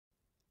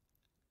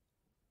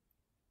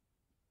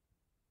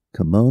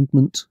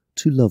Commandment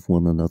to love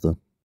one another.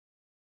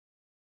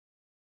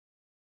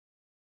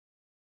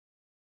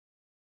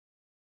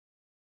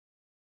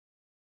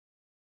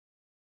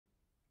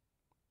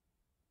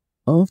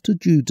 After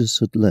Judas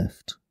had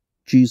left,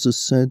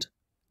 Jesus said,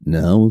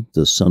 "Now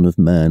the Son of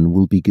Man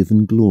will be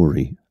given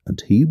glory,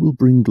 and he will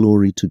bring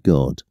glory to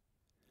God.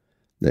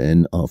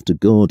 Then, after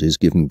God is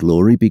given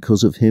glory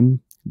because of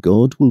him,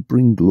 God will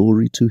bring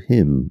glory to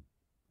him,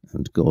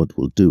 and God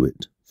will do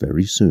it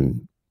very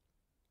soon.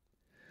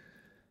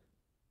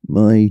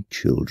 My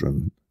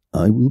children,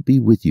 I will be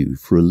with you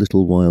for a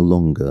little while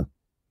longer.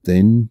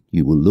 Then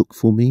you will look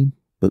for me,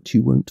 but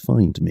you won't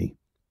find me.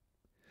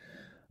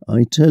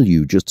 I tell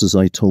you, just as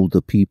I told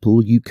the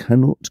people, you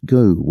cannot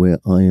go where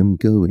I am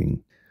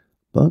going,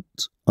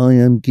 but I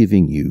am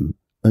giving you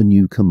a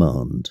new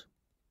command.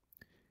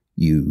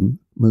 You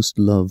must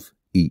love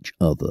each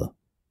other,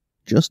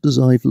 just as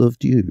I've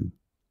loved you.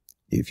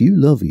 If you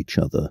love each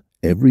other,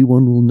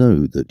 everyone will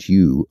know that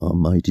you are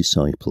my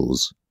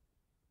disciples,